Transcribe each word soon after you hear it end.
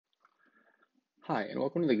Hi, and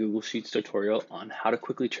welcome to the Google Sheets tutorial on how to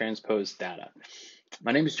quickly transpose data.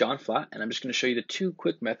 My name is John Flatt, and I'm just going to show you the two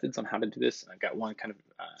quick methods on how to do this. I've got one kind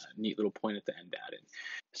of neat little point at the end added.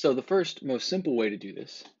 So the first, most simple way to do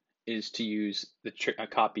this is to use the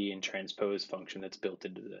copy and transpose function that's built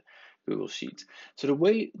into the Google Sheets. So the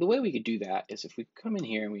way we could do that is if we come in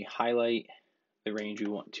here and we highlight the range we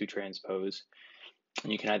want to transpose,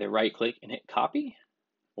 and you can either right click and hit copy,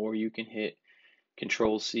 or you can hit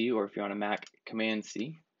Control C, or if you're on a Mac, Command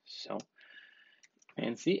C. So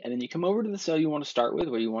Command C, and then you come over to the cell you want to start with,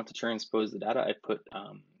 where you want to transpose the data. I put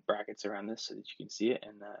brackets around this so that you can see it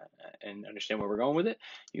and understand where we're going with it.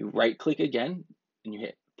 You right click again, and you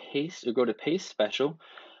hit Paste, or go to Paste Special.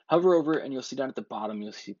 Hover over it, and you'll see down at the bottom,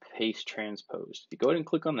 you'll see Paste Transposed. You go ahead and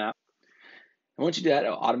click on that. And once you do that,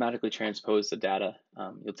 it'll automatically transpose the data.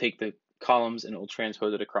 You'll take the columns and it will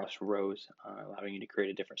transpose it across rows, allowing you to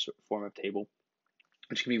create a different form of table,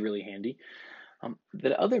 which can be really handy.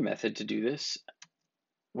 The other method to do this,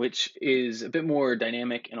 which is a bit more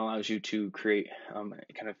dynamic and allows you to create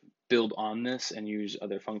kind of build on this and use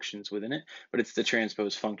other functions within it, but it's the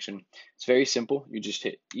transpose function. It's very simple. You just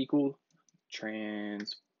hit equal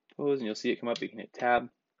transpose and you'll see it come up. You can hit tab,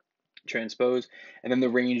 transpose, and then the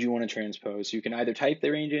range you want to transpose. So you can either type the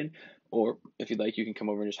range in, or if you'd like, you can come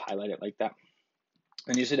over and just highlight it like that.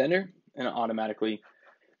 And you hit enter, and it automatically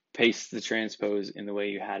pastes the transpose in the way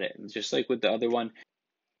you had it. And just like with the other one,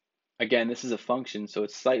 again, this is a function, so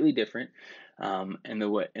it's slightly different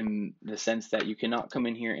in the sense that you cannot come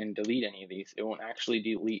in here and delete any of these. It won't actually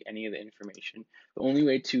delete any of the information. The only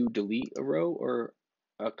way to delete a row or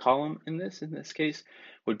a column in this case,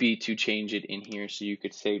 would be to change it in here. So you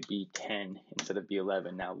could say B10 instead of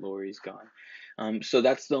B11. Now Lori's gone. So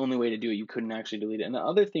that's the only way to do it. You couldn't actually delete it. And the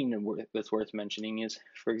other thing that's worth mentioning is,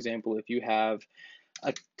 for example, if you have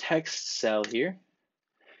a text cell here,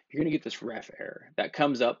 you're going to get this ref error that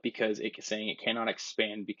comes up because it's saying it cannot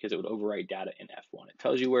expand because it would overwrite data in F1. It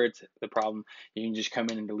tells you where it's the problem. You can just come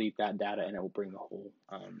in and delete that data and it will bring the whole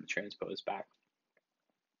transpose back.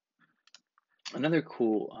 Another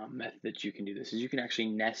cool method that you can do this is you can actually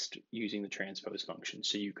nest using the transpose function.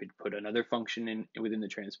 So you could put another function in within the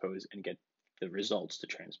transpose and get the results to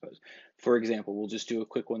transpose. For example, we'll just do a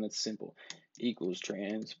quick one that's simple. Equals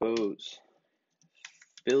transpose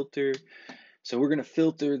filter. So we're going to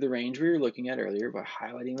filter the range we were looking at earlier by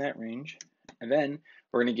highlighting that range. And then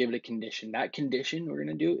we're going to give it a condition. That condition we're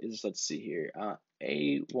going to do is, let's see here,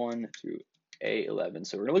 A1 through A11.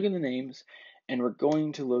 So we're going to look in the names, and we're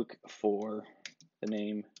going to look for the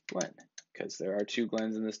name Glenn, because there are two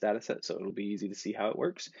Glens in this data set, so it'll be easy to see how it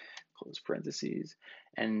works. Close parentheses,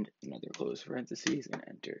 and another close parentheses, and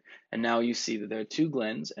enter. And now you see that there are two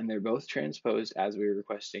Glens, and they're both transposed as we were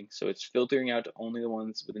requesting. So it's filtering out only the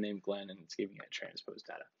ones with the name Glenn, and it's giving it transpose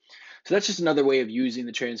data. So that's just another way of using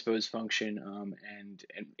the transpose function, and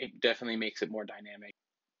it definitely makes it more dynamic.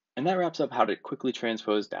 And that wraps up how to quickly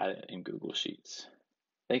transpose data in Google Sheets.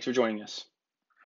 Thanks for joining us.